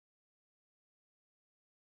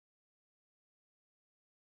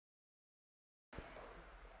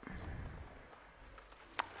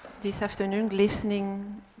this afternoon,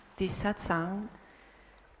 listening this satsang,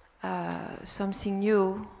 something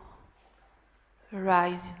new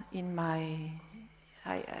arise in my.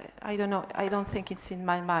 I don't know. I don't think it's in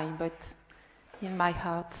my mind, but in my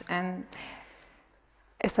heart. And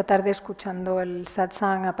esta tarde, escuchando el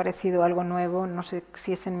satsang, ha aparecido algo nuevo. No sé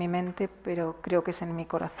si es en mi mente, pero creo que es en mi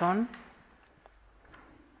corazón.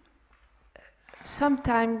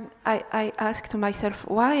 Sometimes I ask to myself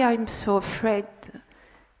why I'm so afraid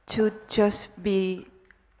to just be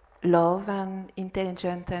love and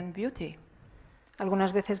intelligent and beauty.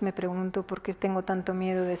 Algunas veces me pregunto por qué tengo tanto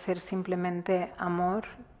miedo de ser simplemente amor,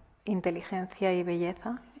 inteligencia y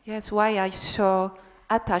belleza. Yes, why I so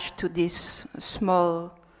attached to this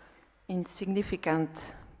small, insignificant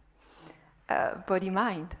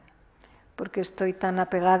body-mind. Porque estoy tan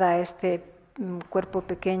apegada a este cuerpo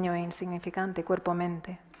pequeño e insignificante,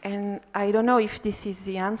 cuerpo-mente. And I don't know if this is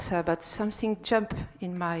the answer, but something jumped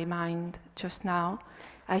in my mind just now.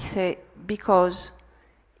 I say, because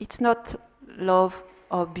it's not love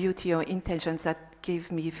or beauty or intelligence that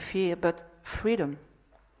give me fear, but freedom.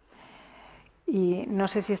 Y no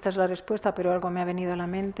sé si esta es la respuesta, pero algo me ha venido a la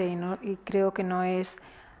mente y creo que no es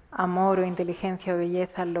amor o inteligencia o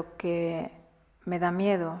belleza lo que me da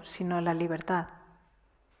miedo, sino la libertad.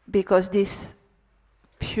 Because this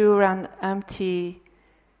pure and empty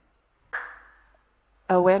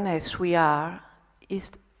awareness we are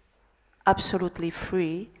is absolutely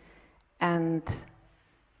free and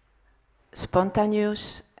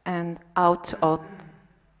spontaneous and out of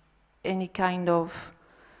any kind of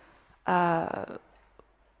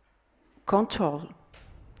control.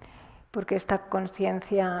 Porque esta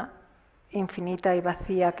conciencia infinita y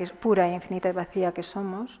vacía, que es pura e infinita y vacía que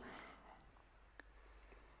somos.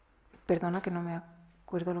 Perdona que no me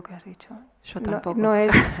acuerdo lo que has dicho. Yo tampoco. No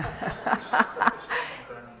es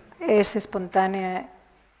es espontánea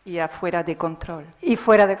y fuera de control. Y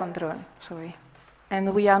fuera de control, soy. And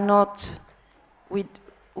we are not we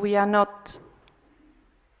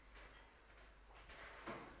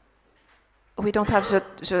don't have the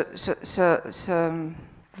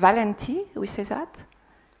valenti, we say that?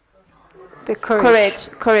 The courage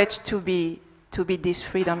to be this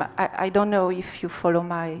freedom. I don't know if you follow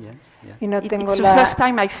my. Y no tengo it's the first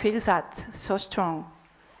time I feel that so strong.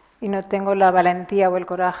 Y no tengo la valentía o el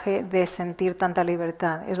coraje de sentir tanta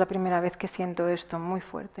libertad. Es la primera vez que siento esto muy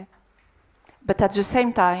fuerte. But at the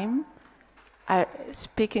same time,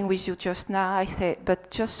 speaking with you just now, I say,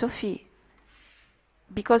 but just Sophie,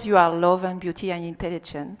 because you are love and beauty and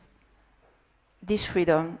intelligence, this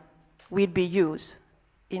freedom will be used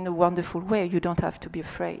in a wonderful way. You don't have to be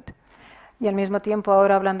afraid. Y al mismo tiempo,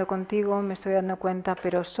 ahora hablando contigo, me estoy dando cuenta,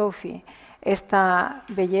 pero Sophie, esta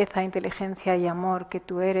belleza, inteligencia y amor que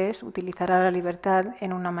tú eres, utilizará la libertad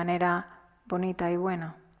en una manera bonita y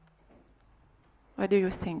buena. What do you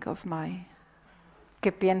think of my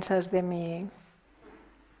 ¿Qué piensas de mi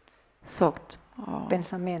thought?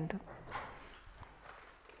 Pensamiento?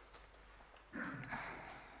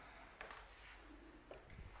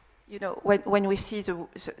 You know, when we see,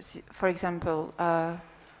 for example,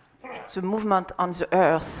 the movement on the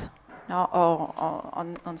earth, no, or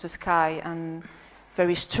on the sky, and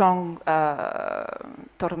very strong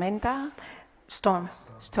tormenta, storm,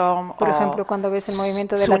 por ejemplo, cuando ves el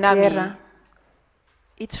movimiento de tsunami, la tierra,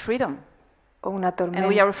 it's freedom, o una tormenta, and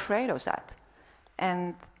we are afraid of that,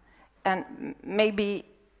 and maybe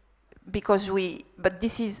because but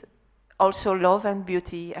this is also love and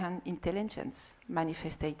beauty and intelligence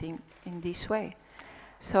manifesting in this way.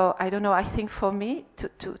 So I don't know. I think for me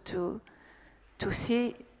to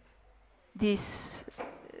see this,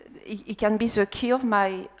 it can be the key of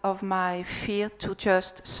my fear to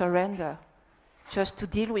just surrender, just to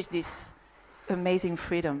deal with this amazing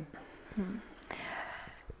freedom.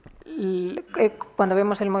 Cuando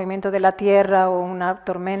vemos el movimiento de la tierra o una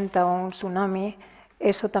tormenta o un tsunami,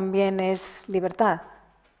 eso también es libertad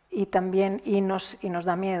y nos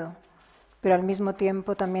da miedo. Pero al mismo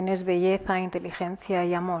tiempo también es belleza, inteligencia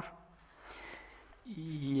y amor.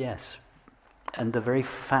 Yes, and the very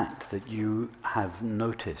fact that you have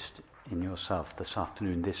noticed in yourself this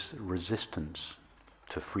afternoon this resistance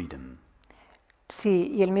to freedom.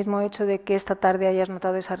 Sí, y el mismo hecho de que esta tarde hayas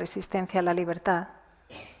notado esa resistencia a la libertad.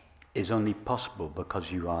 Is only possible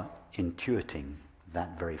because you are intuiting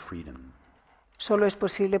that very freedom. Solo es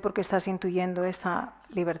posible porque estás intuyendo esa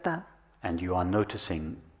libertad. And you are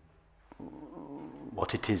noticing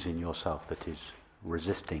what it is in yourself that is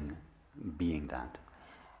resisting being that.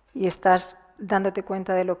 Y estás dándote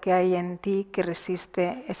cuenta de lo que hay en ti que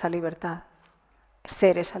resiste esa libertad,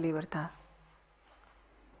 ser esa libertad.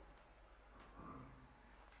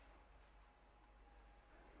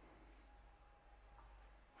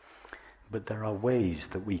 But there are ways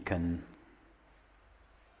that we can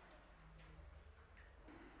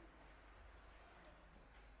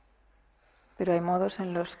Pero hay modos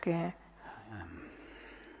en los que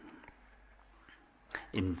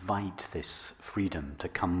invite this freedom to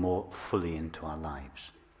come more fully into our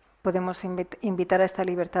lives. podemos invitar a esta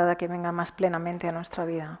libertad a que venga más plenamente a nuestra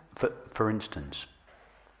vida. For instance,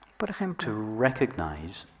 Por ejemplo, to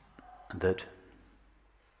recognize that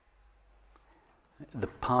the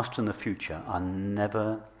past and the future are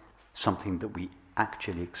never something that we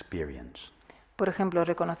actually experience. por ejemplo,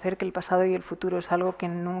 reconocer que el pasado y el futuro es algo que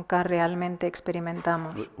nunca realmente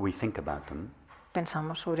experimentamos. We think about them,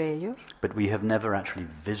 Pensamos sobre ellos, but we have never actually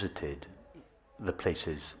visited the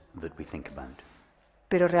places that we think about.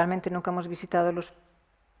 pero realmente nunca hemos visitado los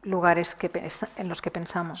lugares en los que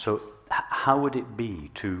pensamos. So how would it be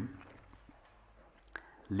to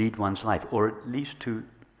lead one's life, or at least to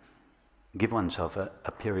give oneself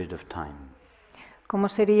a period of time? ¿Cómo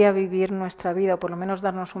sería vivir nuestra vida, o por lo menos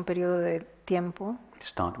darnos un periodo de tiempo,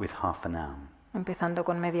 Start with half an hour. empezando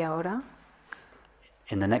con media hora?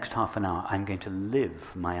 In the next half an hour, I'm going to live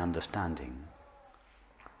my understanding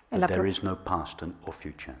En that la, there pro- is no past or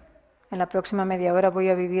future. en la próxima media hora voy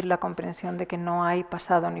a vivir la comprensión de que no hay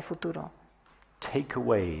pasado ni futuro. Take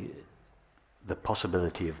away the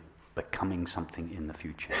possibility of becoming something in the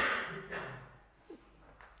future,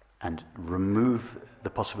 and remove the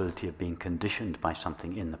possibility of being conditioned by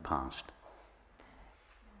something in the past.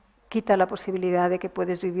 Quita la posibilidad de que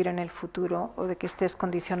puedes vivir en el futuro o de que estés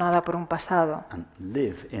condicionada por un pasado. And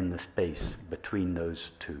live in the space between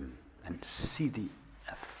those two and see the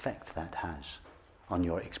effect that has on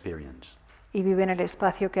your experience. Y vive en el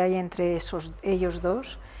espacio que hay entre ellos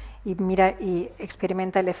dos y mira y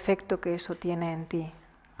experimenta el efecto que eso tiene en ti.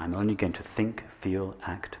 I'm only going to think, feel,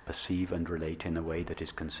 act, perceive and relate in a way that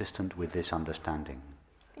is consistent with this understanding.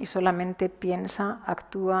 Y solamente piensa,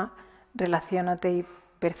 actúa, relaciónate y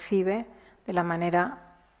percibe de la manera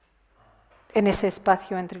en ese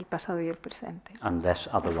espacio entre el pasado y el presente. Unless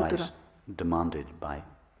futuro. otherwise demanded by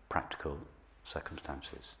practical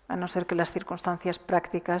circumstances. A no ser que las circunstancias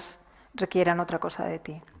prácticas requieran otra cosa de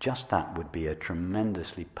ti. Just that would be a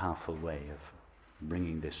tremendously powerful way of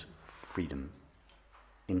bringing this freedom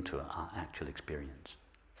into our actual experience.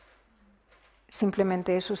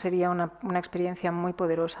 Simplemente eso sería una experiencia muy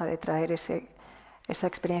poderosa de traer esa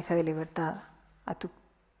experiencia de libertad a tu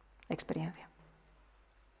experiencia.